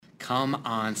Come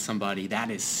on, somebody. That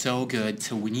is so good.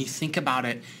 So when you think about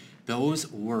it,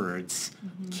 those words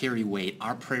carry weight.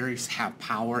 Our prayers have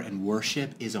power, and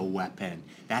worship is a weapon.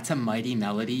 That's a mighty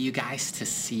melody, you guys, to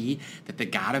see that the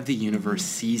God of the universe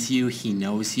sees you. He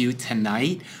knows you.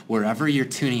 Tonight, wherever you're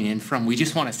tuning in from, we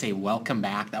just want to say welcome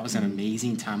back. That was an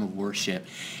amazing time of worship.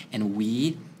 And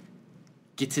we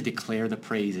get to declare the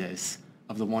praises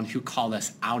of the one who called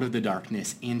us out of the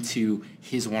darkness into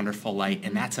his wonderful light,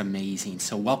 and that's amazing.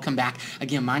 So welcome back.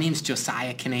 Again, my name's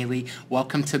Josiah Canale.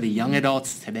 Welcome to the Young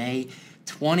Adults Today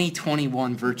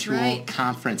 2021 virtual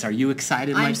conference. Are you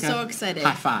excited, Micah? I'm so excited.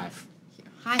 High five.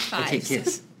 High five. Okay,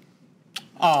 kiss.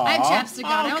 Aww. I have chapstick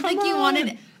on. I don't think you on.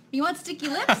 wanted... You want sticky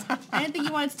lips? I didn't think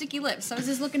you wanted sticky lips, so I was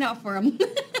just looking out for them.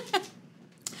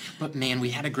 But man, we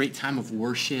had a great time of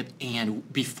worship,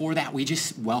 and before that, we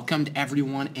just welcomed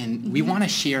everyone, and we want to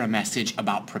share a message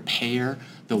about prepare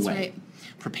the way. Right.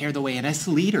 Prepare the way, and as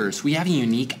leaders, we have a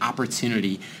unique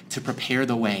opportunity to prepare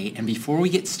the way. And before we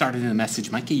get started in the message,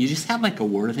 Micah, you just have like a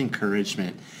word of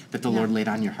encouragement that the Lord laid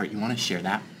on your heart. You want to share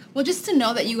that? Well, just to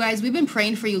know that you guys, we've been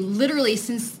praying for you literally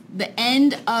since the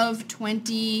end of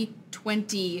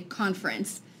 2020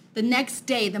 conference. The next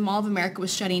day, the Mall of America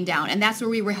was shutting down, and that's where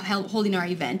we were holding our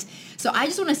event. So I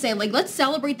just want to say, let's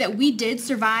celebrate that we did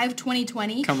survive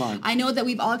 2020. Come on. I know that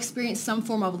we've all experienced some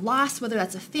form of loss, whether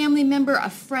that's a family member, a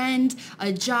friend,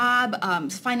 a job,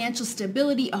 financial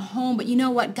stability, a home. But you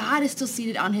know what? God is still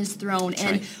seated on his throne,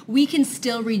 and we can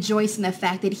still rejoice in the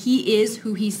fact that he is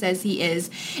who he says he is.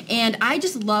 And I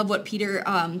just love what 1 Peter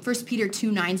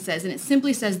 2:9 says, and it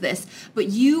simply says this: "But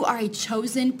you are a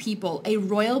chosen people, a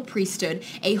royal priesthood,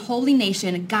 a holy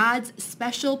nation, God's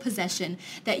special possession,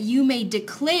 that you may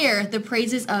declare the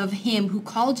praises of him who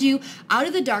called you out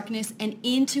of the darkness and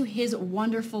into his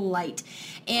wonderful light."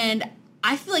 And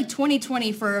I feel like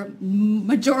 2020, for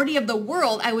majority of the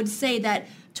world, I would say that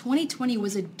 2020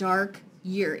 was a dark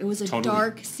year. It was a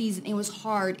dark season. It was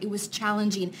hard. It was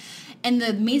challenging. And the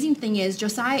amazing thing is,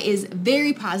 Josiah is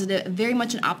very positive, very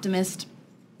much an optimist.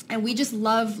 And we just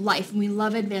love life, and we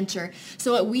love adventure.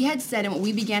 So what we had said and what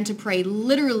we began to pray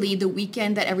literally the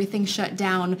weekend that everything shut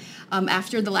down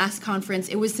after the last conference,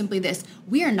 it was simply this: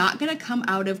 we are not going to come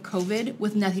out of COVID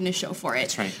with nothing to show for it.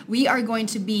 That's right. We are going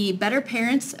to be better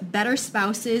parents, better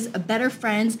spouses, better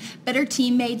friends, better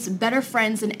teammates, better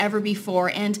friends than ever before.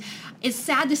 And it's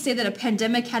sad to say that a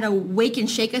pandemic had to wake and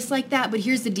shake us like that, but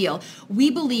here's the deal.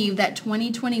 We believe that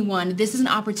 2021, this is an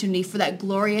opportunity for that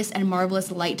glorious and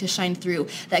marvelous light to shine through,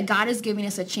 that God is giving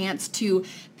us a chance to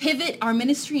pivot our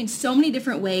ministry in so many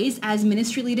different ways as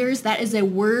ministry leaders. That is a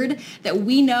word that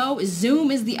we know. Zoom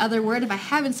is the other word. If I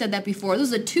haven't said that before,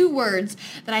 those are two words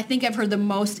that I think I've heard the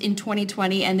most in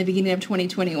 2020 and the beginning of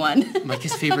 2021.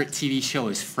 Micah's favorite TV show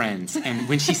is Friends, and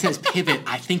when she says pivot,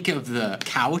 I think of the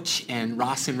couch and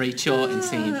Ross and Rachel and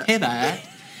saying pivot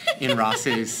in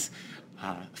Ross's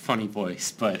funny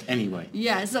voice. But anyway.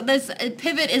 Yeah, so this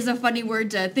pivot is a funny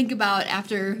word to think about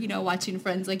after, watching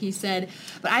Friends, like you said.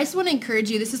 But I just want to encourage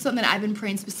you. This is something that I've been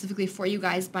praying specifically for you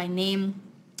guys by name.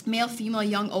 Male, female,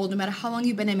 young, old, no matter how long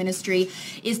you've been in ministry,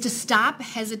 is to stop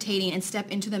hesitating and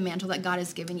step into the mantle that God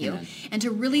has given you. Amen. And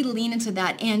to really lean into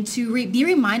that, and to be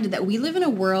reminded that we live in a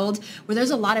world where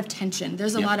there's a lot of tension,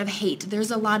 there's a lot of hate,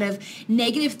 there's a lot of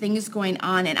negative things going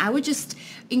on. And I would just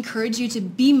encourage you to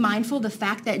be mindful of the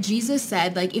fact that Jesus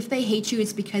said, if they hate you,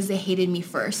 it's because they hated me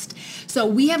first. So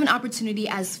we have an opportunity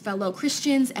as fellow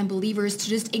Christians and believers to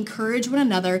just encourage one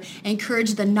another,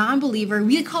 encourage the non-believer.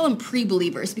 We call them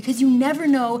pre-believers, because you never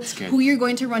know who you're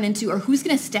going to run into or who's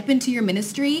going to step into your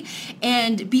ministry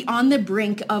and be on the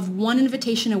brink of one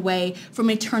invitation away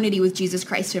from eternity with Jesus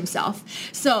Christ himself.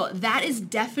 So that is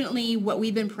definitely what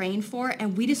we've been praying for,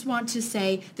 and we just want to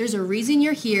say there's a reason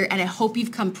you're here, and I hope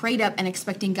you've come prayed up and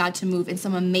expecting God to move in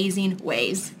some amazing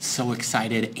ways. So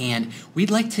excited, and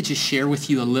we'd like to just share with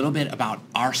you a little bit about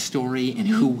our story and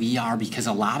who we are, because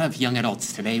a lot of young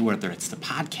adults today, whether it's the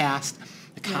podcast,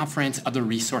 the conference, other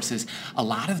resources, a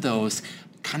lot of those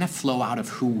kind of flow out of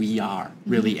who we are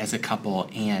really as a couple.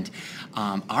 And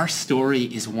our story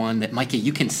is one that, Micah,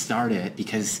 you can start it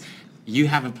because you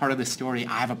have a part of the story,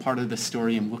 I have a part of the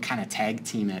story, and we'll kind of tag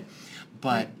team it.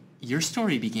 But your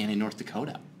story began in North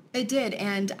Dakota. It did,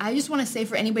 and I just want to say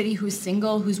for anybody who's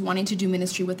single, who's wanting to do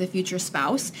ministry with a future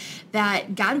spouse,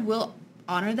 that God will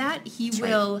honor that. He That's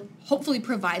will right. hopefully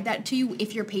provide that to you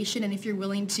if you're patient and if you're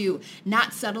willing to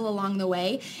not settle along the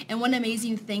way. And one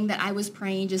amazing thing that I was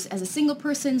praying just as a single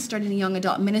person, starting a young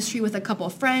adult ministry with a couple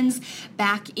of friends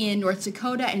back in North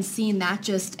Dakota and seeing that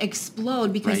just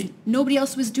explode because Right. nobody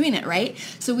else was doing it, right?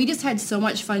 So we just had so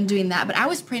much fun doing that. But I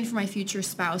was praying for my future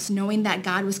spouse, knowing that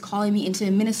God was calling me into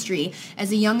ministry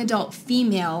as a young adult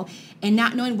female and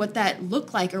not knowing what that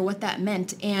looked like or what that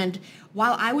meant. And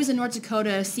while I was in North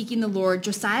Dakota seeking the Lord,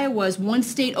 Josiah was one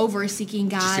state over seeking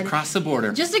God. Just across the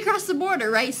border. Just across the border,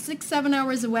 right? 6-7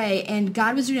 hours away. And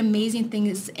God was doing amazing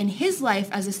things in his life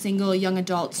as a single young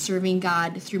adult serving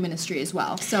God through ministry as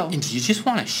well. So, And do you just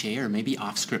want to share, maybe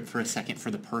off script for a second, for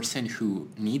the person who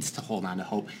needs to hold on to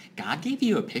hope? God gave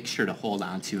you a picture to hold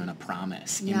on to and a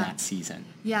promise in that season.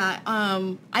 yeah,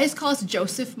 I just call us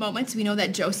Joseph moments. We know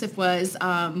that Joseph was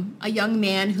a young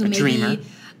man who dreamer.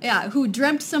 who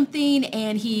dreamt something,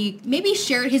 and he maybe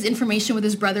shared his information with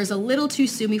his brothers a little too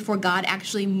soon before God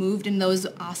actually moved in those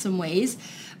awesome ways.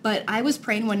 But I was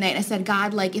praying one night, and I said,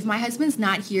 God, like, if my husband's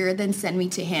not here, then send me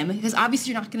to him. Because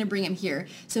obviously you're not going to bring him here.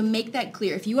 So make that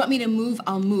clear. If you want me to move,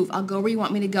 I'll move. I'll go where you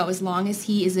want me to go as long as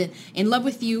he is in love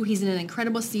with you. He's in an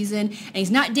incredible season, and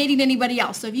he's not dating anybody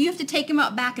else. So if you have to take him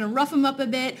out back and rough him up a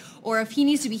bit, or if he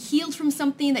needs to be healed from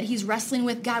something that he's wrestling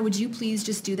with, God, would you please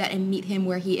just do that and meet him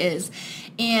where he is?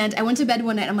 And I went to bed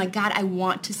one night. I'm like, God, I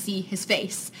want to see his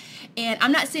face. And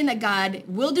I'm not saying that God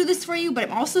will do this for you, but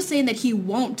I'm also saying that he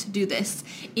won't do this,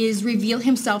 is reveal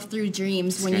himself through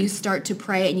dreams when you start to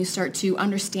pray and you start to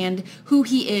understand who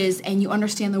he is and you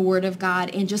understand the word of God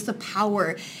and just the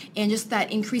power and just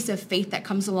that increase of faith that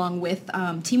comes along with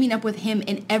teaming up with him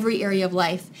in every area of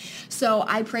life. So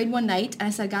I prayed one night and I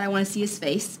said, God, I want to see his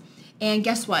face. And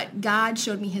guess what? God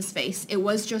showed me his face. It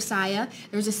was Josiah.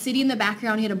 There was a city in the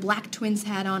background. He had a black Twins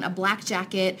hat on, a black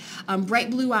jacket, bright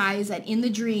blue eyes. And in the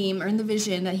dream or in the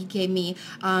vision that he gave me,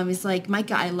 he's like,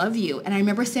 Micah, I love you. And I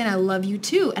remember saying, I love you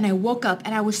too. And I woke up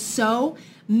and I was so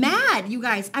mad, you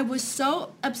guys. I was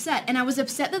so upset. And I was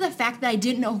upset at the fact that I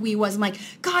didn't know who he was. I'm like,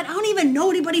 God, I don't even know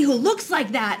anybody who looks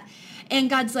like that. And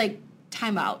God's like,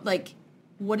 time out. Like,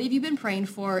 what have you been praying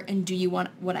for? And do you want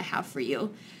what I have for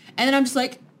you? And then I'm just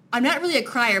like, I'm not really a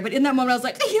crier, but in that moment I was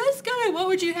like, yes, God, what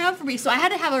would you have for me? So I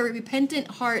had to have a repentant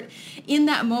heart in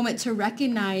that moment to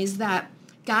recognize that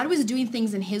God was doing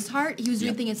things in his heart. He was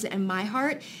doing things in my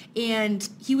heart. And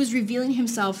he was revealing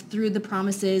himself through the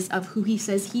promises of who he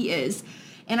says he is.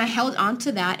 And I held on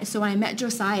to that. So when I met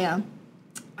Josiah,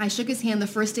 I shook his hand the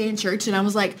first day in church and I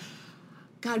was like,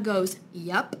 God goes,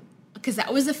 yep. Because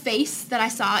that was a face that I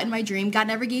saw in my dream. God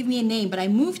never gave me a name, but I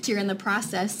moved here in the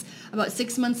process about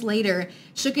 6 months later,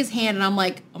 shook his hand, and I'm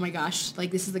like, oh my gosh,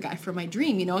 like this is the guy from my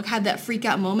dream, you know? I had that freak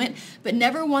out moment, but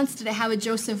never once did I have a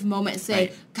Joseph moment and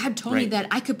say, God told me that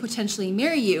I could potentially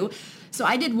marry you. So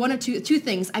I did one of two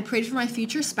things. I prayed for my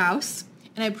future spouse,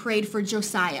 and I prayed for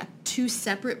Josiah, 2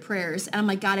 separate prayers. And I'm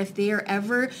like, God, if they are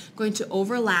ever going to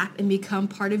overlap and become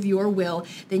part of your will,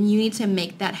 then you need to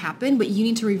make that happen, but you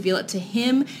need to reveal it to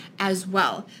him as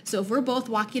well. So if we're both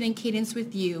walking in cadence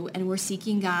with you and we're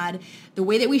seeking God the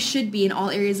way that we should be in all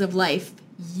areas of life,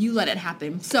 you let it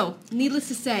happen. So needless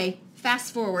to say,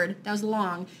 fast forward, that was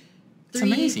long. It's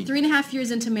amazing. 3.5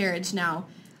 years into marriage now.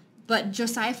 But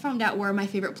Josiah found out where my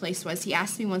favorite place was. He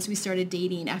asked me once we started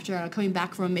dating after coming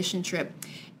back from a mission trip.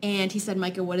 And he said,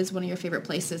 Micah, what is one of your favorite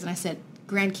places? And I said,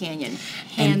 Grand Canyon,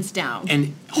 hands down.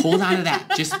 And hold on to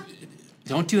that. Just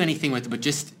don't do anything with it, but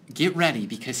just get ready,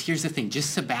 because here's the thing.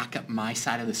 Just to back up my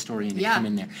side of the story and to come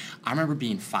in there. I remember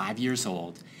being 5 years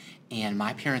old, and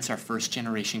my parents are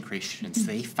first-generation Christians.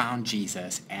 They found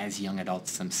Jesus as young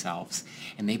adults themselves.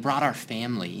 And they brought our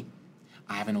family.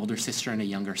 I have an older sister and a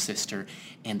younger sister,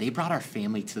 and they brought our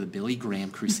family to the Billy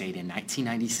Graham Crusade in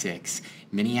 1996,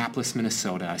 Minneapolis,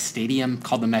 Minnesota, a stadium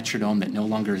called the Metrodome that no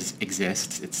longer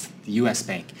exists. It's the U.S.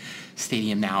 Bank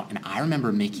Stadium now, and I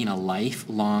remember making a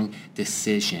lifelong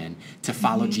decision to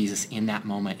follow Jesus in that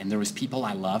moment, and there was people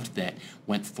I loved that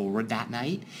went forward that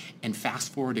night, and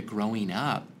fast forward to growing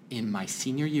up, in my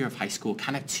senior year of high school,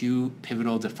 kind of 2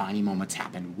 pivotal defining moments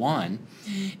happened. One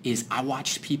is I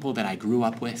watched people that I grew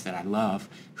up with, that I love,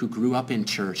 who grew up in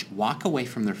church, walk away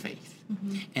from their faith.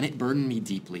 And it burdened me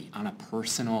deeply on a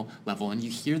personal level. And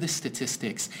you hear the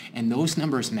statistics, and those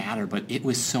numbers matter, but it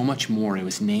was so much more. It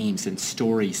was names and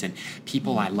stories and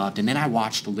people I loved. And then I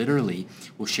watched literally,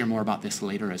 we'll share more about this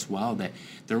later as well, that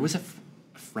there was a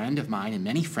friend of mine and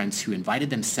many friends who invited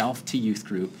themselves to youth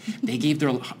group. They gave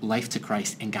their life to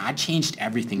Christ, and God changed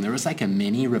everything. There was like a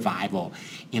mini revival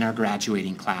in our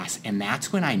graduating class, and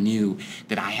that's when I knew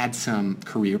that I had some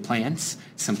career plans,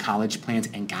 some college plans,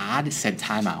 and God said,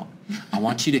 time out. I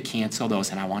want you to cancel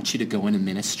those, and I want you to go into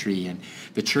ministry. And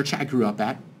the church I grew up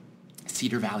at,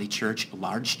 Cedar Valley Church, a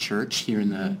large church here in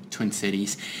the Twin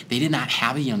Cities, they did not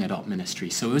have a young adult ministry.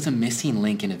 So it was a missing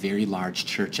link in a very large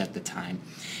church at the time.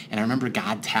 And I remember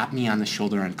God tapped me on the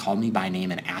shoulder and called me by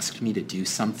name and asked me to do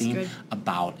something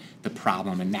about the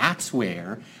problem. And that's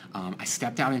where I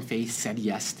stepped out in faith, said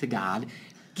yes to God,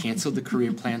 canceled the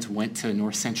career plans, went to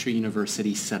North Central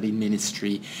University, studied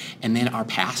ministry, and then our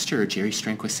pastor, Jerry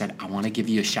Strengquist, said, I want to give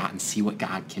you a shot and see what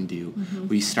God can do.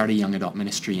 We start a young adult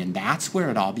ministry, and that's where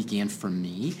it all began for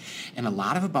me. And a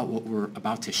lot of about what we're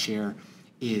about to share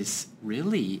is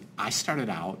really, I started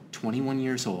out 21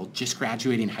 years old, just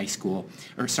graduating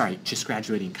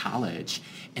college,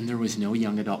 and there was no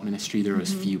young adult ministry. There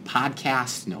was few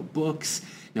podcasts, no books,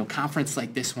 no conference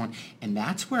like this one. And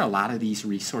that's where a lot of these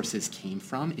resources came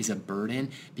from, is a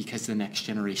burden because the next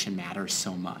generation matters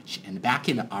so much. And back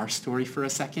into our story for a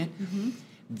second,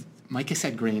 Micah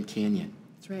said Grand Canyon.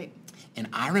 That's right. And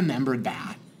I remembered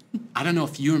that. I don't know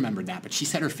if you remembered that, but she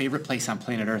said her favorite place on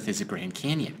planet Earth is the Grand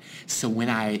Canyon. So when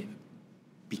I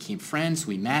became friends,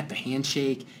 we met, the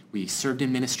handshake, we served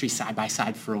in ministry side by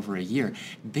side for over a year.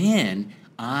 Then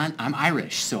I'm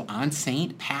Irish, so on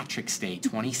St. Patrick's Day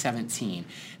 2017,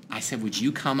 I said, would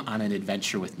you come on an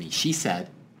adventure with me? She said,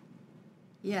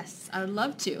 yes, I would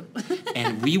love to.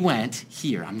 And we went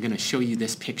here. I'm going to show you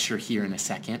this picture here in a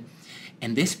second.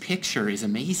 And this picture is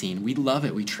amazing. We love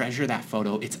it. We treasure that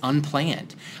photo. It's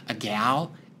unplanned. A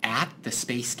gal at the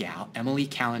Space Gal, Emily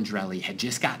Calandrelli, had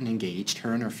just gotten engaged.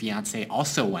 Her and her fiance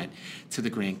also went to the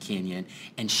Grand Canyon.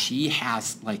 And she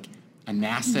has like a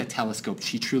NASA telescope.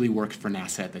 She truly worked for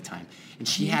NASA at the time. And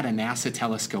she had a NASA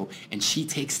telescope, and she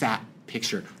takes that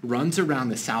picture, runs around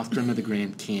the south rim of the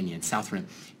Grand Canyon, south rim,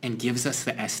 and gives us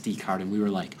the SD card. And we were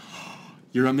like, oh,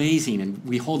 you're amazing. And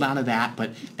we hold on to that.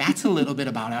 But that's a little bit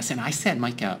about us. And I said,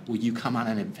 Micah, will you come on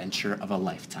an adventure of a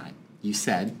lifetime? You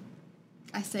said?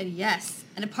 I said yes.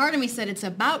 And a part of me said, it's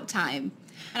about time.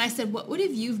 And I said, what would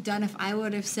have you done if I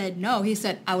would have said no? He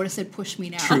said, I would have said, push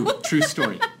me now. True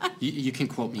story. You can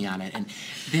quote me on it. And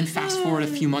then fast forward a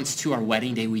few months to our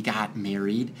wedding day, we got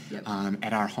married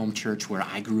at our home church where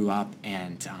I grew up.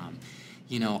 And,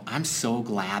 I'm so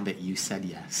glad that you said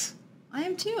yes. I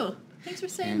am too. Thanks for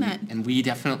saying that. And we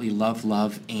definitely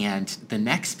love. And the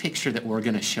next picture that we're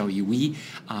going to show you,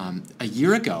 a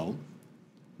year ago,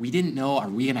 we didn't know, are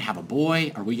we going to have a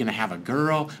boy? Are we going to have a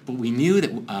girl? But we knew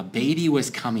that a baby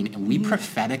was coming, and we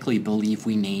prophetically believe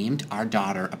we named our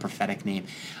daughter a prophetic name.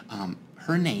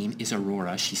 Her name is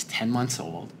Aurora. She's 10 months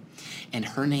old. And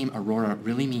her name, Aurora,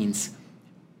 really means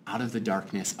out of the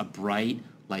darkness, a bright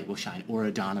light will shine, or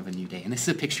a dawn of a new day. And this is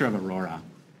a picture of Aurora.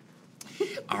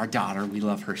 Our daughter, we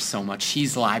love her so much.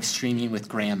 She's live streaming with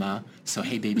Grandma. So,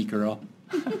 hey, baby girl.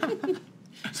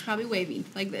 She's probably waving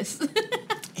like this.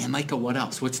 And Micah, what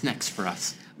else? What's next for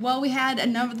us? Well, we had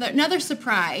another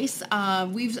surprise.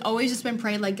 We've always just been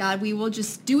praying, like, God, we will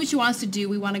just do what you want us to do.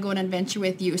 We want to go on an adventure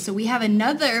with you. So we have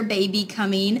another baby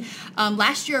coming.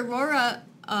 Last year, Aurora,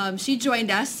 she joined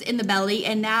us in the belly,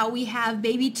 and now we have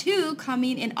baby 2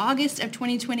 coming in August of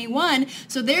 2021.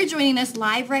 So they're joining us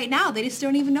live right now. They just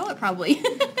don't even know it, probably.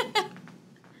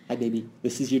 Hi, baby.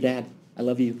 This is your dad. I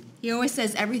love you. He always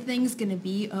says everything's going to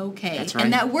be okay. That's right.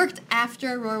 And that worked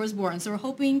after Aurora was born. So we're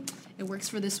hoping it works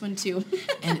for this one too.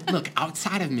 And look,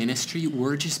 outside of ministry,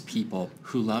 we're just people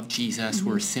who love Jesus.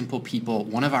 We're simple people.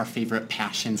 One of our favorite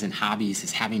passions and hobbies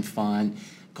is having fun,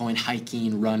 going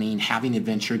hiking, running, having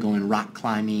adventure, going rock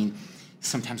climbing,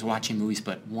 sometimes watching movies.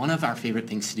 But one of our favorite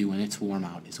things to do when it's warm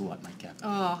out is what, Micah?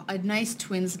 Oh, a nice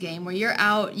Twins game where you're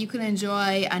out. You can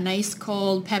enjoy a nice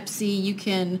cold Pepsi. You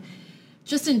can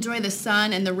just enjoy the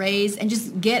sun and the rays and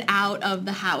just get out of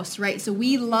the house, right? So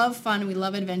we love fun, we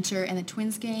love adventure, and the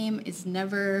Twins game is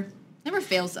never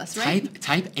fails us, right?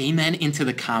 Type amen into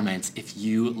the comments if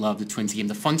you love the Twins game.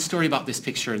 The fun story about this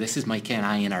picture, this is Micah and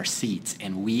I in our seats,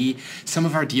 and some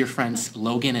of our dear friends,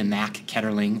 Logan and Mac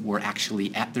Ketterling, were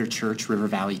actually at their church, River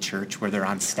Valley Church, where they're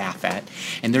on staff at,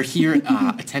 and they're here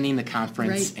attending the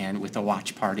conference and with a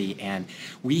watch party, and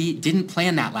we didn't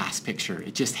plan that last picture.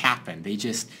 It just happened. They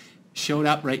just showed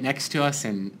up right next to us,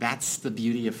 and that's the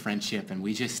beauty of friendship. And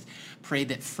we just prayed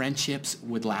that friendships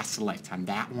would last a lifetime,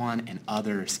 that one and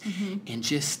others. And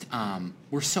just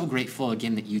we're so grateful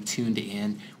again that you tuned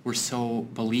in. We're so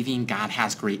believing God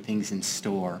has great things in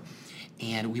store.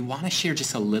 And we want to share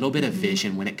just a little bit of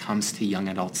vision when it comes to young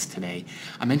adults today.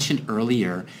 I mentioned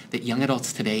earlier that young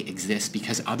adults today exist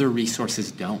because other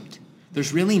resources don't.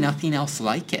 There's really nothing else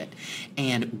like it.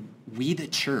 And we, the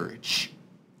church,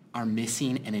 are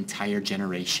missing an entire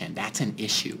generation. That's an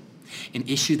issue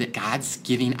that God's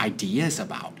giving ideas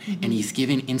about, and he's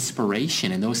giving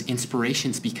inspiration, and those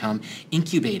inspirations become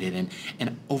incubated,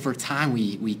 and over time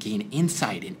we gain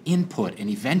insight and input and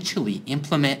eventually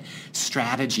implement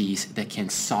strategies that can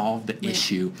solve the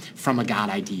issue from a God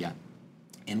idea.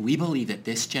 And we believe that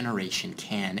this generation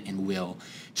can and will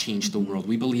change the world.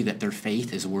 We believe that their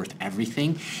faith is worth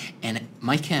everything. And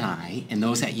Mike and I, and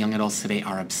those at Young Adults Today,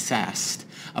 are obsessed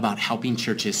about helping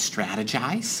churches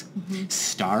strategize,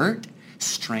 start,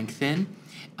 strengthen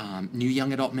new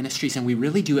young adult ministries. And we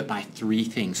really do it by three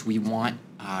things. We want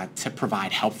to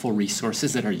provide helpful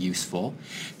resources that are useful,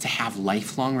 to have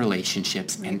lifelong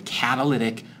relationships, and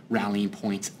catalytic rallying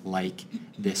points like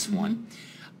this one.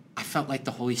 I felt like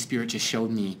the Holy Spirit just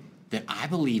showed me that I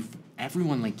believe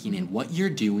everyone linking in, what you're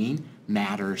doing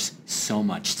matters so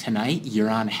much. Tonight, you're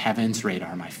on heaven's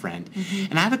radar, my friend.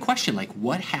 And I have a question, like,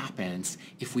 what happens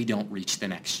if we don't reach the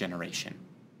next generation?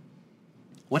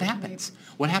 What happens?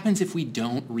 What happens if we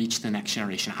don't reach the next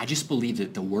generation? I just believe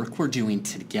that the work we're doing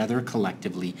together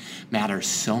collectively matters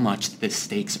so much, the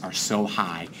stakes are so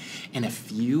high. And a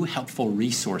few helpful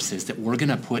resources that we're going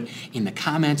to put in the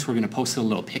comments, we're going to post a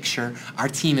little picture. Our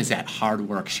team is at hard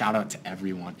work. Shout out to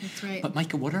everyone. That's right. But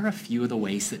Micah, what are a few of the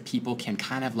ways that people can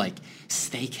kind of like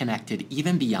stay connected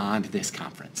even beyond this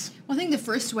conference? Well, I think the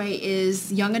first way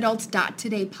is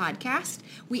YoungAdults.Today podcast.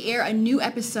 We air a new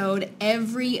episode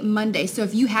every Monday. So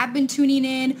if you have been tuning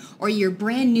in or you're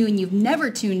brand new and you've never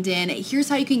tuned in, here's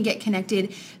how you can get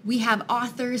connected. We have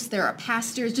authors, there are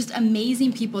pastors, just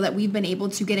amazing people that we've been able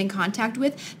to get in contact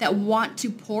with that want to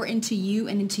pour into you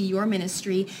and into your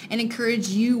ministry and encourage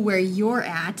you where you're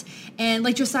at. And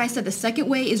like Josiah said, the second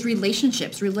way is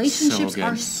relationships. Relationships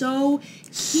are so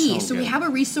key. So we have a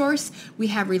resource, we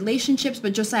have relationships,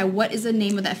 but Josiah, what is the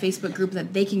name of that Facebook group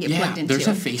that they can get plugged into? There's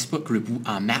a Facebook group.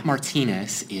 Matt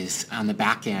Martinez is on the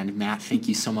back end. Matt, thank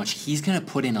you so much. He's going to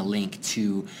put in a link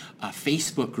to a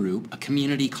Facebook group, a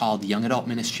community called Young Adult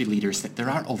Ministry Leaders, that there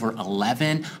are over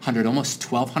 1,100,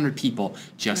 almost 1,200 people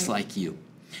just like you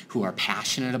who are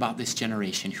passionate about this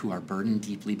generation, who are burdened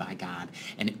deeply by God,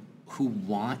 and who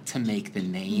want to make the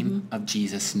name of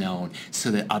Jesus known so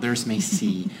that others may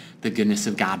see the goodness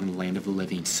of God in the land of the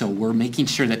living. So we're making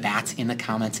sure that that's in the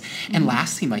comments. And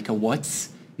lastly, Micah, what's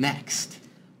next?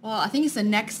 Well, I think it's the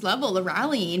next level, the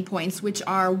rallying points, which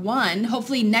are one,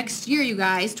 hopefully next year, you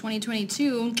guys,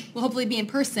 2022, we'll hopefully be in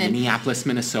person. Minneapolis,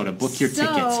 Minnesota. Book your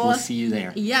tickets. We'll see you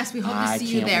there. Yes, we hope to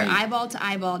see you there. Wait. Eyeball to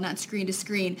eyeball, not screen to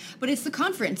screen. But it's the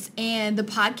conference, and the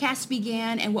podcast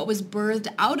began, and what was birthed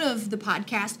out of the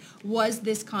podcast was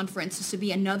this conference. This would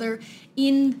be another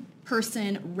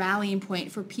in-person rallying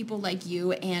point for people like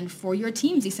you and for your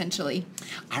teams, essentially.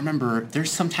 I remember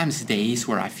there's sometimes days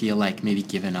where I feel like maybe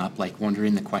giving up, like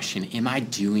wondering the question, am I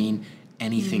doing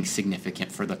anything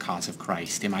significant for the cause of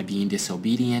Christ? Am I being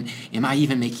disobedient? Am I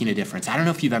even making a difference? I don't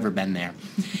know if you've ever been there.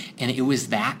 And it was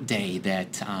that day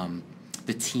that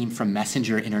the team from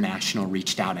Messenger International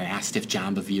reached out and asked if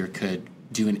John Bevere could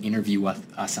do an interview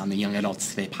with us on the Young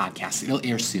Adults Today podcast. It'll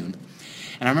air soon.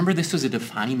 And I remember this was a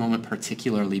defining moment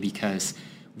particularly because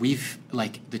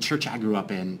the church I grew up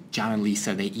in, John and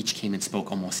Lisa, they each came and spoke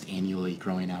almost annually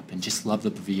growing up and just loved the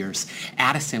Beveres.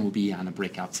 Addison will be on a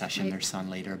breakout session, their son,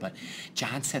 later. But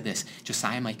John said this,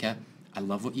 Josiah, Micah, I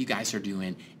love what you guys are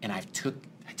doing, and I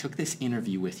took this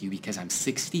interview with you because I'm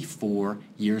 64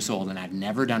 years old and I've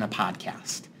never done a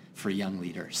podcast for young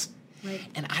leaders. Right.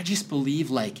 And I just believe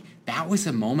that was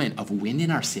a moment of wind in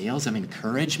our sails, of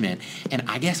encouragement. And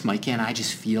I guess Micah and I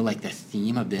just feel like the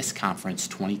theme of this conference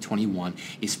 2021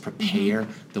 is prepare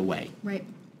the way. Right.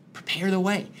 Prepare the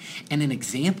way. And an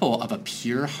example of a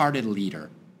pure-hearted leader,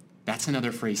 that's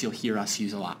another phrase you'll hear us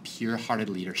use a lot, pure-hearted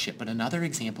leadership. But another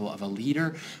example of a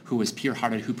leader who was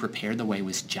pure-hearted, who prepared the way,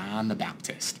 was John the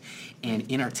Baptist. And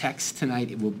in our text tonight,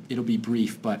 it'll be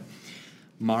brief, but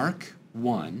Mark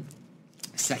 1,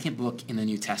 second book in the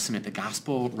New Testament, the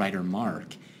gospel writer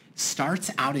Mark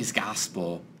starts out his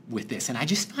gospel with this. And I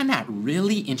just find that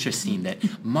really interesting that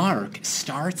Mark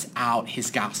starts out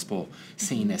his gospel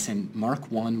saying this in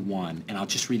Mark 1:1, and I'll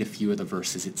just read a few of the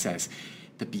verses. It says,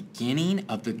 the beginning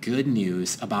of the good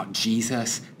news about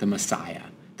Jesus the Messiah,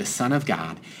 the Son of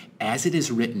God, as it is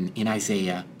written in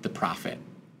Isaiah the prophet.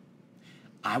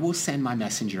 I will send my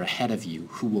messenger ahead of you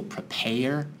who will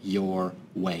prepare your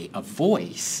way. A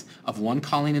voice of one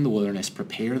calling in the wilderness,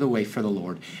 prepare the way for the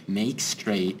Lord, make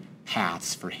straight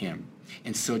paths for him.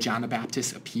 And so John the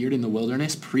Baptist appeared in the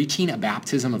wilderness, preaching a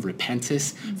baptism of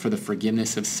repentance for the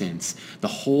forgiveness of sins. The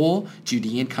whole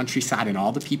Judean countryside and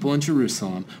all the people in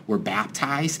Jerusalem were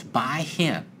baptized by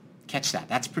him. Catch that.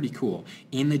 That's pretty cool.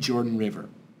 In the Jordan River.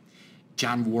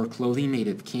 John wore clothing made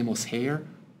of camel's hair.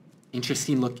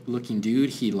 Interesting looking dude.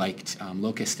 He liked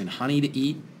locust and honey to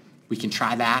eat. We can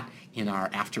try that in our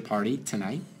after party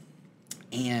tonight.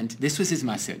 And this was his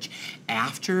message.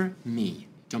 After me,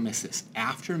 don't miss this,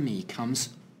 after me comes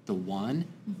the one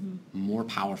more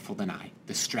powerful than I,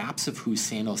 the straps of whose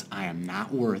sandals I am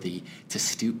not worthy to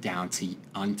stoop down to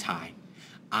untie.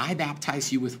 I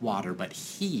baptize you with water, but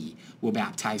he will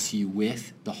baptize you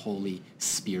with the Holy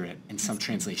Spirit. And some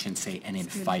translations say, and in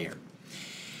fire.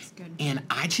 That's good. And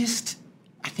I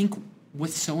think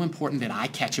what's so important that I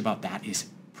catch about that is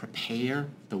prepare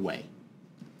the way.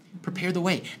 Prepare the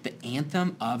way. The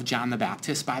anthem of John the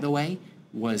Baptist, by the way,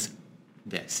 was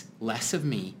this: less of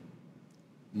me,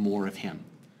 more of him.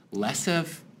 Less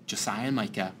of Josiah and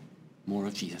Micah, more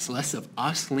of Jesus. Less of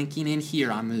us linking in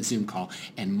here on the Zoom call,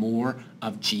 and more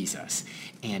of Jesus.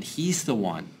 And he's the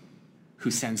one who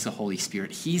sends the Holy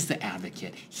Spirit. He's the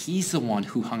advocate. He's the one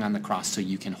who hung on the cross so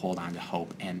you can hold on to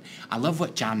hope. And I love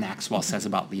what John Maxwell says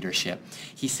about leadership.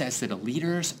 He says that a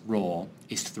leader's role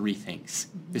is three things.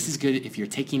 This is good if you're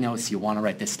taking notes, you want to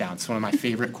write this down. It's one of my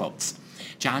favorite quotes.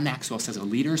 John Maxwell says a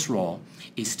leader's role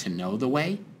is to know the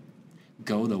way,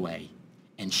 go the way,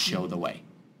 and show the way.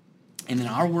 And in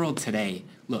our world today,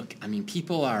 look, I mean,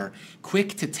 people are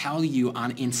quick to tell you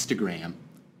on Instagram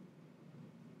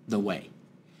the way.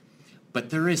 But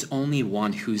there is only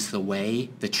one who's the way,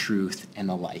 the truth, and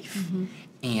the life.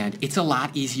 And it's a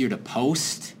lot easier to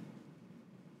post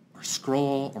or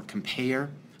scroll or compare.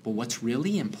 But what's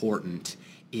really important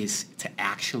is to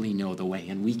actually know the way.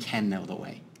 And we can know the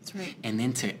way. That's right. And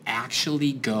then to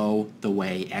actually go the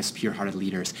way as pure-hearted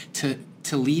leaders, to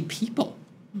lead people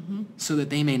so that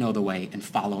they may know the way and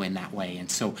follow in that way.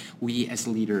 And so we as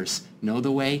leaders know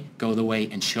the way, go the way,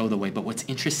 and show the way. But what's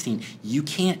interesting, you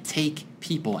can't take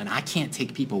people, and I can't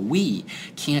take people, we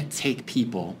can't take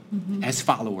people as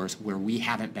followers where we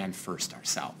haven't been first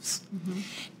ourselves.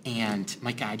 And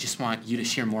Micah, I just want you to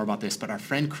share more about this, but our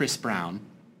friend Chris Brown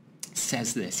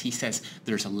says this. He says,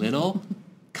 there's a little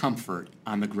comfort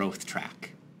on the growth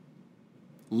track.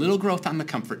 Little growth on the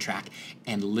comfort track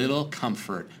and little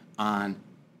comfort on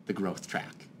the growth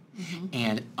track.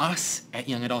 And us at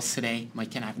Young Adults Today,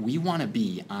 Mike and I, we want to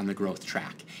be on the growth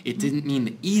track. It didn't mean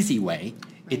the easy way.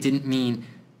 It didn't mean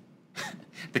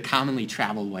the commonly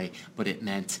traveled way, but it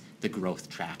meant the growth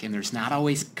track. And there's not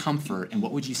always comfort. And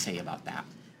what would you say about that?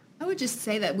 I would just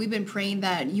say that we've been praying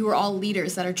that you are all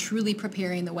leaders that are truly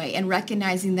preparing the way and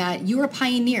recognizing that you're a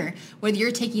pioneer, whether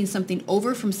you're taking something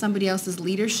over from somebody else's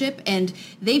leadership and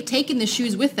they've taken the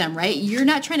shoes with them, right? You're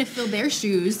not trying to fill their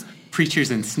shoes.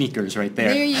 Preachers and sneakers right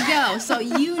there. There you go. So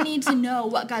you need to know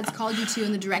what God's called you to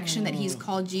and the direction that he's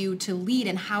called you to lead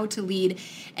and how to lead.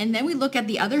 And then we look at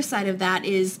the other side of that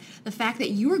is the fact that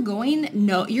you're going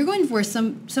where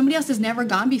somebody else has never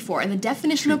gone before. And the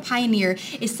definition of pioneer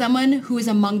is someone who is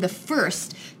among the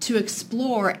first to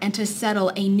explore and to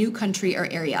settle a new country or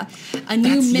area. A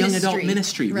new That's ministry. young adult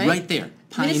ministry right there.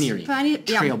 Pioneering,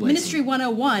 trailblazing. Ministry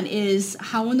 101 is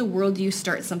how in the world do you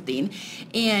start something.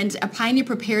 And a pioneer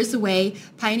prepares the way.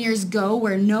 Pioneers go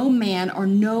where no man or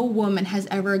no woman has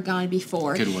ever gone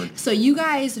before. Good word. So you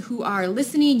guys who are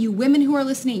listening, you women who are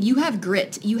listening, you have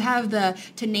grit. You have the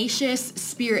tenacious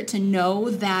spirit to know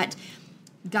that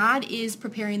God is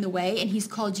preparing the way, and he's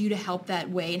called you to help that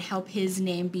way and help his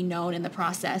name be known in the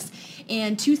process.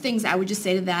 And two things I would just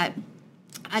say to that.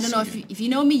 I don't know if you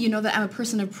know me, you know that I'm a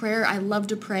person of prayer. I love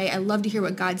to pray. I love to hear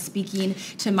what God's speaking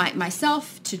to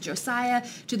myself, to Josiah,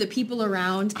 to the people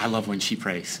around. I love when she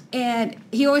prays. And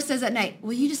he always says at night,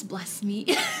 will you just bless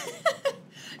me?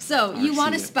 So you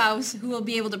want a spouse who will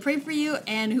be able to pray for you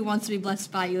and who wants to be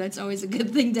blessed by you. That's always a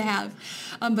good thing to have.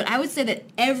 But I would say that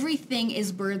everything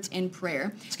is birthed in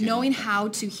prayer. Knowing how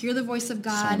to hear the voice of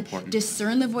God,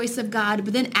 discern the voice of God,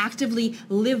 but then actively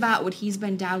live out what he's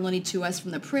been downloading to us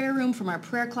from the prayer room, from our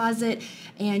prayer closet,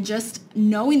 and just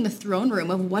knowing the throne room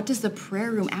of what does the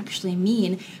prayer room actually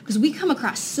mean. Because we come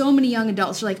across so many young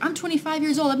adults who are like, I'm 25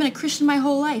 years old. I've been a Christian my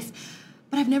whole life,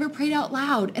 but I've never prayed out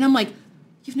loud. And I'm like,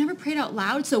 you've never prayed out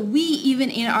loud? So we,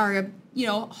 even in our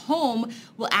home,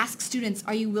 will ask students,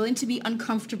 are you willing to be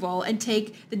uncomfortable and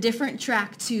take the different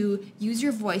track to use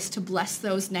your voice to bless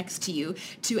those next to you,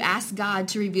 to ask God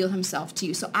to reveal himself to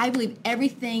you? So I believe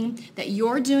everything that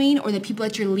you're doing or the people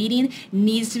that you're leading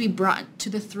needs to be brought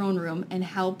to the throne room, and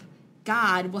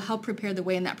God will help prepare the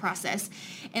way in that process.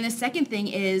 And the second thing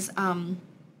is,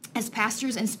 as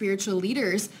pastors and spiritual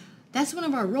leaders, That's one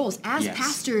of our roles. As Yes.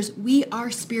 pastors, we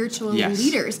are spiritual Yes.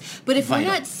 leaders. But if Vital.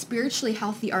 we're not spiritually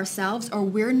healthy ourselves, or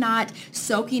we're not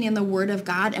soaking in the Word of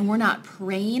God and we're not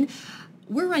praying,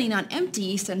 we're running on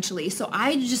empty, essentially. So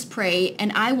I just pray,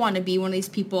 and I want to be one of these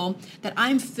people that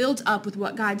I'm filled up with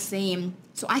what God's saying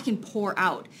so I can pour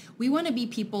out. We want to be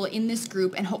people in this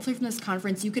group, and hopefully from this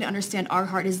conference, you can understand our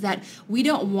heart is that we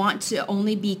don't want to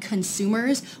only be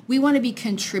consumers. We want to be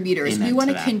contributors. Amen we want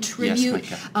to to that. contribute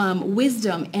Yes, Micah.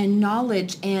 wisdom and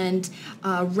knowledge and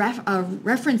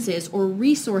references or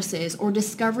resources or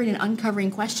discovering and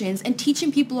uncovering questions and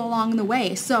teaching people along the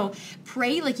way. So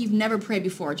pray like you've never prayed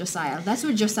before, Josiah. That's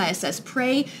what Josiah says.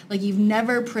 Pray like you've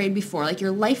never prayed before, like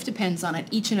your life depends on it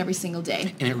each and every single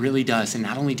day. And it really does. And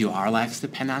not only do our lives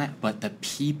depend on it, but the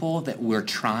people that we're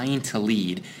trying to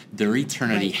lead, their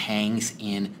eternity Right. hangs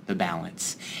in the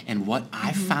balance. And what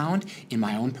I've found in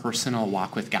my own personal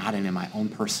walk with God and in my own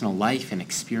personal life and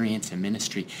experience and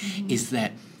ministry is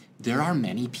that there are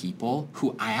many people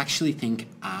who I actually think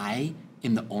I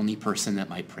am the only person that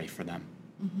might pray for them.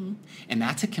 And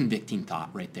that's a convicting thought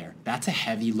right there. That's a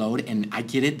heavy load. And I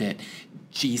get it that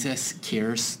Jesus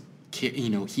cares,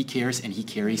 he cares and he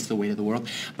carries the weight of the world.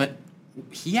 But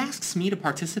he asks me to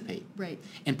participate. Right.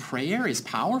 And prayer is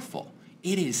powerful.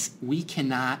 It is, we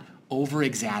cannot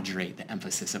over-exaggerate the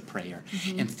emphasis of prayer.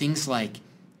 And things like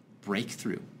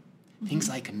breakthrough, things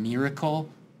like miracle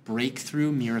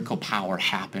power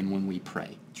happen when we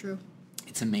pray. True.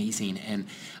 It's amazing, and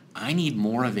I need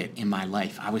more of it in my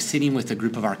life. I was sitting with a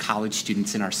group of our college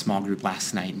students in our small group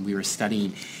last night, and we were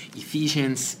studying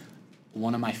Ephesians,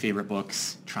 one of my favorite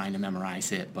books, trying to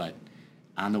memorize it, but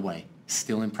on the way,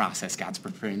 still in process. God's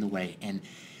preparing the way. And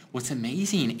what's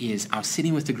amazing is I was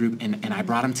sitting with the group, and I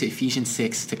brought them to Ephesians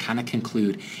 6 to kind of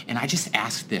conclude, and I just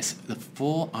asked this, the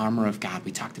full armor of God.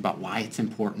 We talked about why it's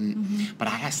important, but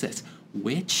I asked this,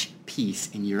 which piece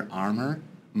in your armor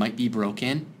might be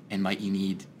broken and might you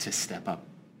need to step up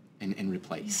and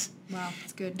replace? Wow,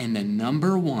 that's good. And the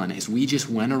number one is we just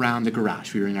went around the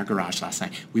garage. We were in our garage last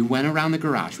night. We went around the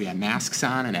garage. We had masks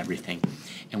on and everything.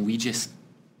 And we just,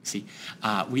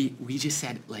 we just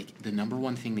said, like, the number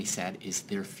one thing they said is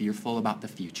they're fearful about the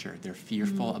future. They're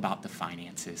fearful about the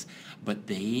finances. But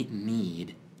they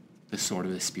need the sword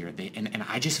of the Spirit. And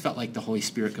I just felt like the Holy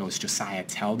Spirit goes, Josiah,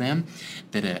 tell them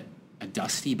that a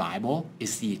dusty Bible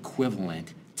is the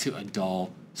equivalent to a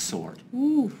dull sword.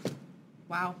 Ooh,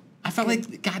 wow. I felt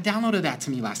like God downloaded that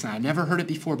to me last night. I've never heard it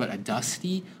before, but a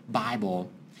dusty Bible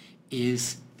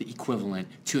is the equivalent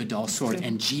to a dull sword.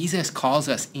 And Jesus calls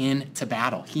us into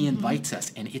battle. He invites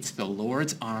us, and it's the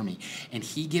Lord's army. And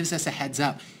he gives us a heads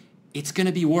up. It's going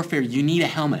to be warfare. You need a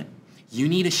helmet. You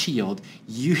need a shield.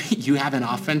 You have an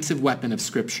offensive weapon of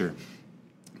Scripture.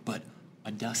 But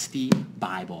a dusty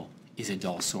Bible is a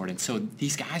dull sword. And so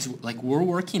these guys, like, we're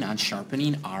working on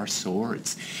sharpening our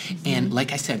swords. And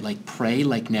like I said, like, pray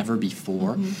like never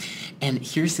before. And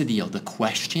here's the deal. The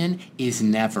question is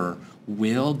never,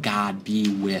 will God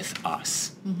be with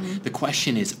us? The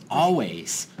question is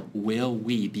always, will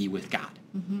we be with God?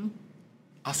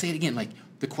 I'll say it again, like,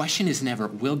 the question is never,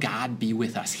 will God be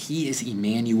with us? He is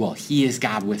Emmanuel. He is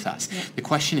God with us. Yep. The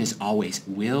question is always,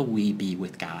 will we be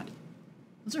with God?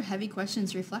 Those are heavy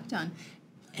questions to reflect on.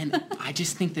 And I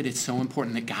just think that it's so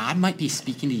important that God might be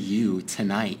speaking to you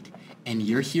tonight, and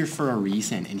you're here for a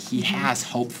reason, and he has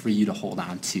hope for you to hold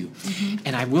on to.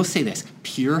 And I will say this,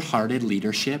 pure-hearted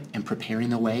leadership and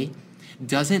preparing the way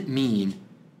doesn't mean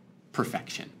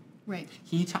perfection. Right.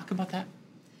 Can you talk about that?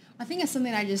 I think it's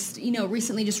something I just,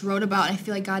 recently just wrote about. And I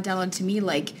feel like God downloaded to me,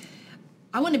 like,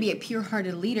 I want to be a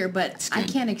pure-hearted leader, but I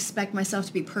can't expect myself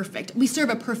to be perfect. We serve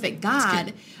a perfect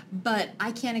God, but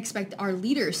I can't expect our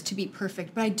leaders to be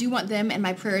perfect. But I do want them, and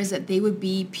my prayer is that they would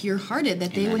be pure-hearted,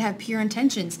 that they would have pure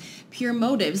intentions, pure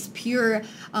motives, pure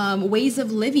ways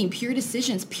of living, pure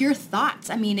decisions, pure thoughts.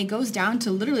 I mean, it goes down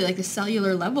to literally like the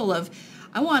cellular level of,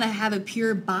 I want to have a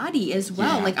pure body as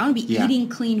well. Yeah. Like, I want to be eating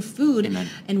clean food. Amen.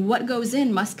 And what goes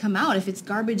in must come out. If it's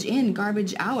garbage in,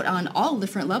 garbage out on all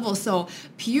different levels. So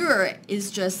pure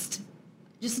is just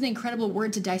an incredible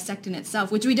word to dissect in itself,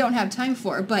 which we don't have time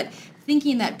for. But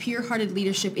thinking that pure-hearted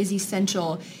leadership is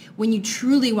essential when you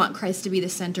truly want Christ to be the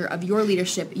center of your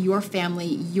leadership, your family,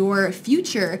 your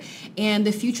future, and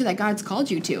the future that God's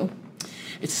called you to.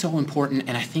 It's so important,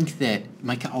 and I think that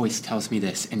Micah always tells me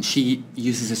this, and she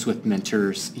uses this with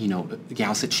mentors, the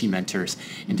gals that she mentors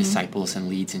and disciples and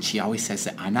leads, and she always says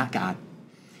that I'm not God,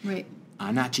 Right.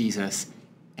 I'm not Jesus,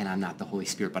 and I'm not the Holy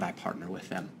Spirit, but I partner with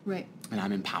them. Right. And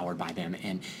I'm empowered by them.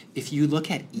 And if you look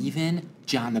at even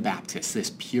John the Baptist,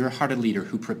 this pure-hearted leader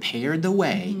who prepared the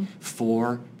way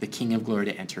for the King of Glory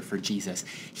to enter, for Jesus,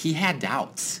 he had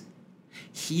doubts.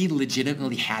 He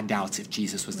legitimately had doubts if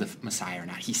Jesus was the Messiah or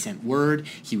not. He sent word.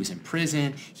 He was in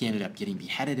prison. He ended up getting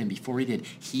beheaded. And before he did,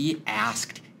 he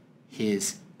asked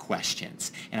his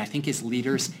questions. And I think as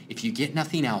leaders, if you get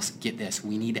nothing else, get this.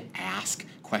 We need to ask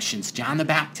questions. John the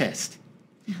Baptist,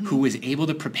 who was able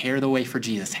to prepare the way for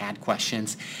Jesus, had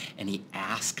questions, and he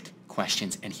asked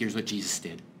questions. And here's what Jesus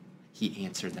did. He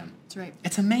answered them. That's right.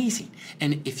 It's amazing.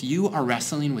 And if you are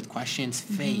wrestling with questions,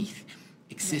 faith,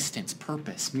 existence,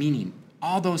 purpose, meaning,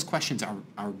 all those questions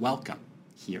are welcome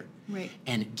here. Right.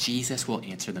 And Jesus will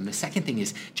answer them. The second thing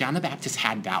is John the Baptist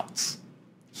had doubts.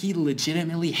 He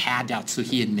legitimately had doubts, so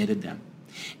he admitted them.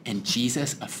 And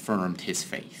Jesus affirmed his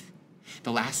faith.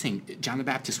 The last thing, John the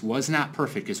Baptist was not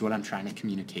perfect, is what I'm trying to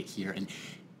communicate here. And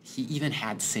he even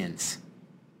had sins.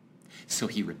 So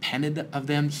he repented of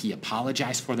them. He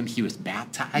apologized for them. He was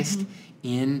baptized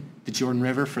in the Jordan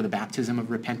River for the baptism of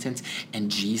repentance.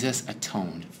 And Jesus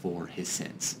atoned for his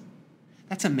sins.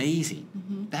 That's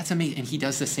amazing. That's amazing. And he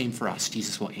does the same for us.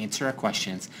 Jesus will answer our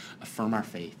questions, affirm our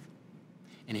faith,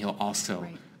 and he'll also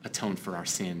atone for our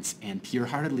sins. And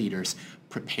pure-hearted leaders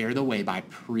prepare the way by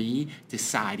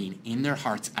pre-deciding in their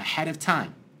hearts ahead of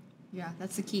time. Yeah,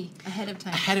 that's the key. Ahead of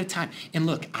time. Ahead of time. And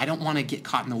look, I don't want to get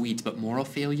caught in the weeds, but moral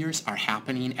failures are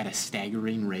happening at a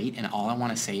staggering rate. And all I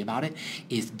want to say about it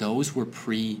is those were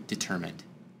predetermined.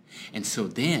 And so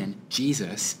then,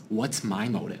 Jesus, what's my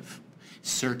motive?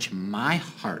 Search my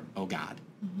heart, O God.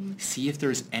 See if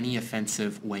there's any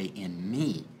offensive way in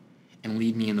me, and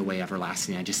lead me in the way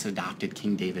everlasting. I just adopted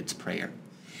King David's prayer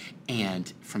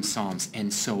and from Psalms.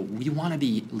 And so we want to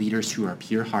be leaders who are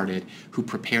pure-hearted, who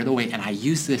prepare the way. And I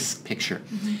use this picture.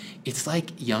 It's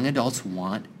like young adults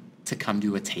want to come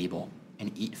to a table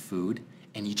and eat food,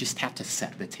 and you just have to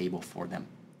set the table for them.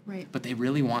 Right. But they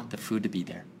really want the food to be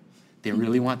there. They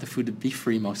really want the food to be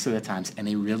free most of the times, and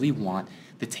they really want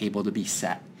the table to be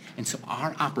set. And so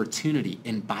our opportunity,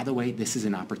 and by the way, this is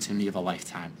an opportunity of a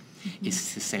lifetime,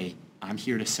 is to say, I'm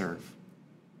here to serve.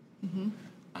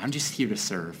 I'm just here to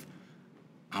serve.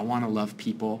 I want to love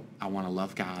people. I want to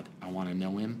love God. I want to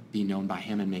know him, be known by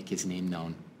him, and make his name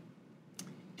known.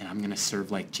 And I'm going to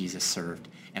serve like Jesus served.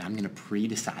 And I'm going to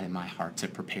pre-decide in my heart to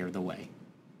prepare the way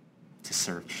to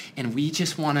serve. And we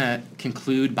just want to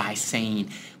conclude by saying,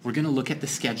 we're going to look at the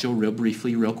schedule real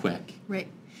briefly, real quick. Right.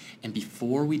 And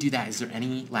before we do that, is there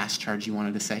any last charge you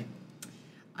wanted to say?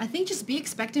 I think just be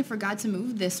expectant for God to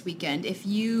move this weekend. If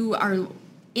you are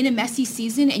in a messy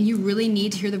season and you really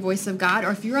need to hear the voice of God,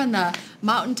 or if you're on the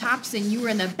mountaintops and you are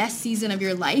in the best season of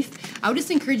your life, I would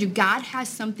just encourage you, God has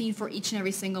something for each and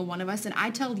every single one of us. And I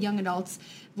tell young adults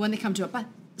when they come to a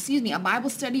Bible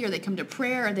study, or they come to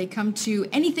prayer, or they come to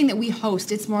anything that we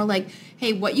host, it's more like,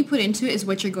 hey, what you put into it is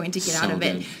what you're going to get out of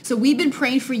it. So we've been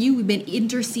praying for you. We've been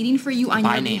interceding for you on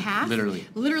your behalf.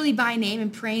 Literally by name,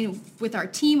 and praying with our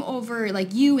team over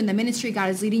like you and the ministry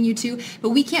God is leading you to. But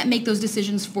we can't make those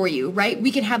decisions for you, right?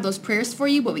 We can have those prayers for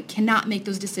you, but we cannot make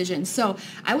those decisions. So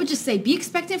I would just say, be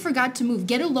expectant for God to move.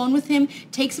 Get alone with him.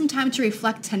 Take some time to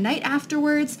reflect tonight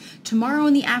afterwards, tomorrow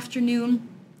in the afternoon.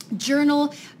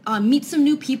 Journal, meet some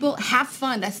new people, have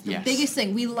fun. That's the biggest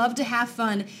thing. We love to have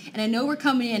fun. And I know we're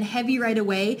coming in heavy right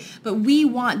away, but we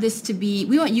want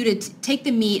you to take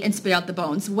the meat and spit out the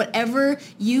bones. Whatever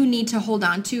you need to hold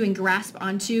on to and grasp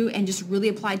onto and just really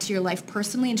apply to your life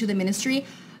personally and to the ministry,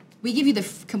 we give you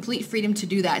the complete freedom to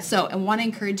do that. So I want to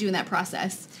encourage you in that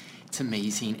process. It's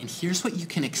amazing. And here's what you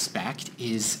can expect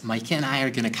is Micah and I are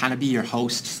going to kind of be your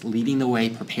hosts, leading the way,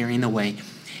 preparing the way.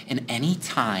 And any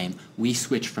time we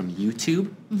switch from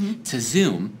YouTube to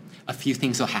Zoom, a few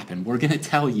things will happen. We're going to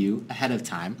tell you ahead of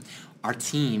time. Our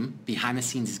team behind the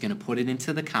scenes is going to put it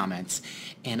into the comments.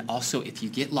 And also, if you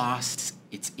get lost,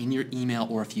 it's in your email,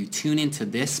 or if you tune into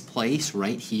this place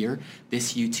right here,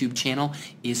 this YouTube channel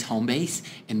is Homebase,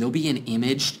 and there'll be an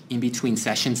image in between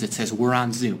sessions that says we're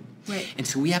on Zoom. Right. And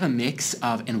so we have a mix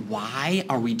of, and why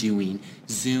are we doing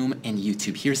Zoom and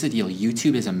YouTube? Here's the deal.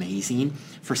 YouTube is amazing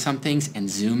for some things, and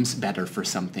Zoom's better for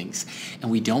some things.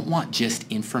 And we don't want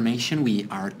just information. We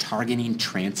are targeting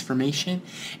transformation,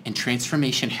 and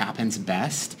transformation happens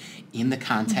best in the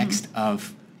context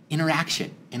of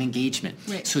interaction and engagement.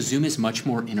 Right. So Zoom is much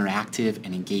more interactive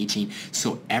and engaging.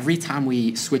 So every time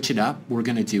we switch it up, we're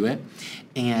going to do it.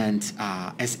 And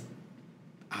as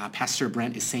Pastor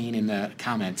Brent is saying in the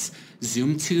comments,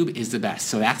 ZoomTube is the best.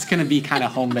 So that's going to be kind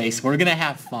of home base. We're going to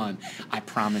have fun, I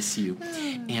promise you.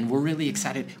 And we're really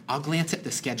excited. I'll glance at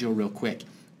the schedule real quick.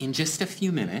 In just a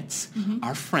few minutes,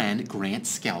 our friend Grant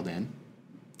Skeldon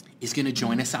is going to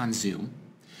join us on Zoom.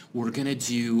 We're going to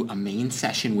do a main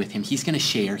session with him. He's going to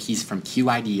share. He's from Q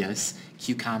Ideas,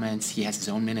 Q Comments. He has his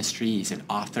own ministry. He's an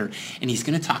author. And he's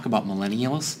going to talk about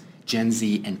millennials Gen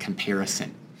Z, and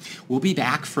comparison. We'll be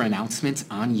back for announcements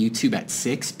on YouTube at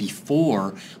 6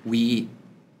 before we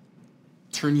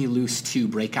turn you loose to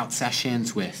breakout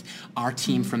sessions with our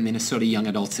team from Minnesota Young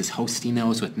Adults is hosting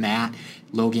those with Matt,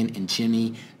 Logan, and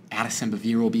Jimmy. Addison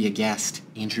Bevere will be a guest,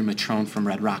 Andrew Matrone from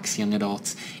Red Rocks Young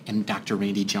Adults, and Dr.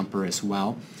 Randy Jumper as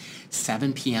well.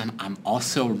 7 p.m. I'm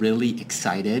also really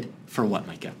excited for what,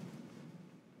 Micah?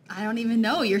 I don't even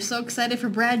know. You're so excited for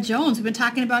Brad Jones. We've been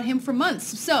talking about him for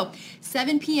months. So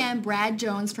 7 p.m., Brad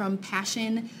Jones from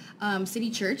Passion City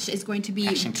Church is going to be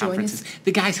joining us.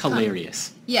 The guy's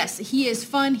hilarious. Yes, he is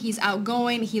fun. He's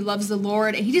outgoing. He loves the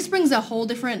Lord. And he just brings a whole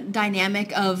different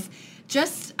dynamic of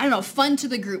just, I don't know, fun to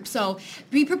the group. So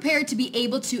be prepared to be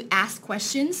able to ask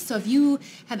questions. So if you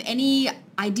have any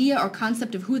idea or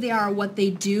concept of who they are or what they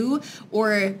do,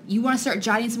 or you want to start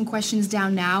jotting some questions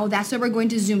down now, that's why we're going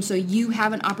to Zoom. So you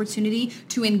have an opportunity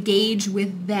to engage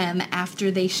with them after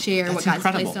they share what God's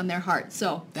placed on their heart.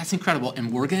 So that's incredible.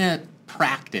 And we're going to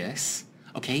practice,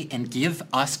 okay, and give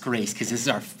us grace, because this is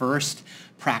our first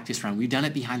practice round. We've done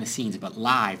it behind the scenes, but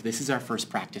live, this is our first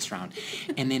practice round.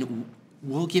 And then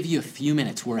we'll give you a few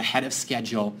minutes. We're ahead of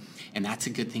schedule, and that's a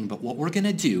good thing. But what we're going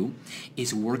to do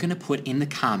is we're going to put in the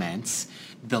comments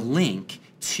the link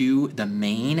to the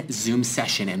main Zoom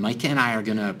session. And Micah and I are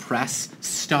going to press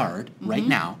start right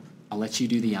now. I'll let you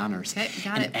do the honors. Okay,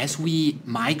 got it. As we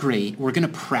migrate, we're going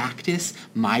to practice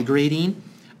migrating.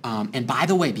 And by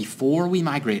the way, before we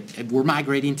migrate, we're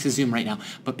migrating to Zoom right now,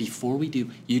 but before we do,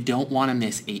 you don't want to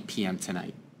miss 8 p.m.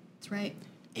 tonight. That's right.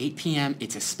 8 p.m.,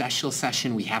 it's a special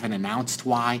session. We haven't announced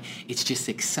why. It's just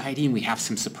exciting. We have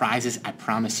some surprises. I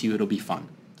promise you it'll be fun.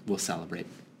 We'll celebrate.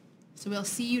 So we'll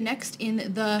see you next in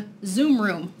the Zoom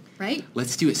room, right?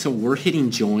 Let's do it. So we're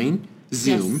hitting join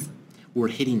Zoom. Yes. We're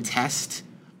hitting test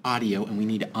audio, and we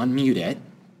need to unmute it.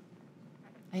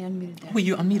 I unmuted that. Oh,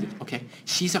 you unmuted. Okay.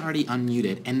 She's already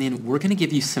unmuted. And then we're going to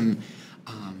give you some...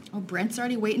 Oh, Brent's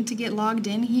already waiting to get logged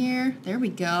in here. There we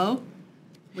go.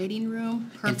 Waiting room.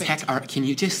 Perfect. And Tech, can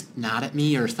you just nod at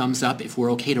me or thumbs up if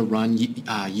we're okay to run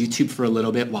YouTube for a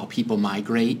little bit while people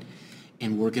migrate?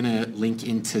 And we're going to link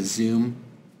into Zoom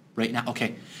right now.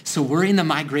 Okay. So we're in the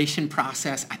migration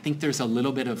process. I think there's a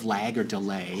little bit of lag or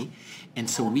delay. And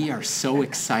so we are so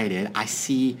excited. I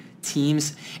see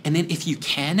teams. And then if you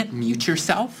can, mute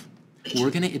yourself.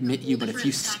 We're going to admit you, but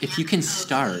if you can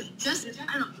start.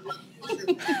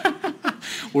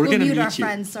 We're going to mute our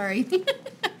friends, sorry.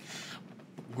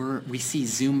 We see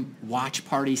Zoom watch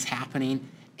parties happening.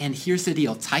 And here's the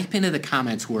deal. Type into the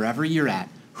comments wherever you're at,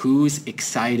 who's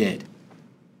excited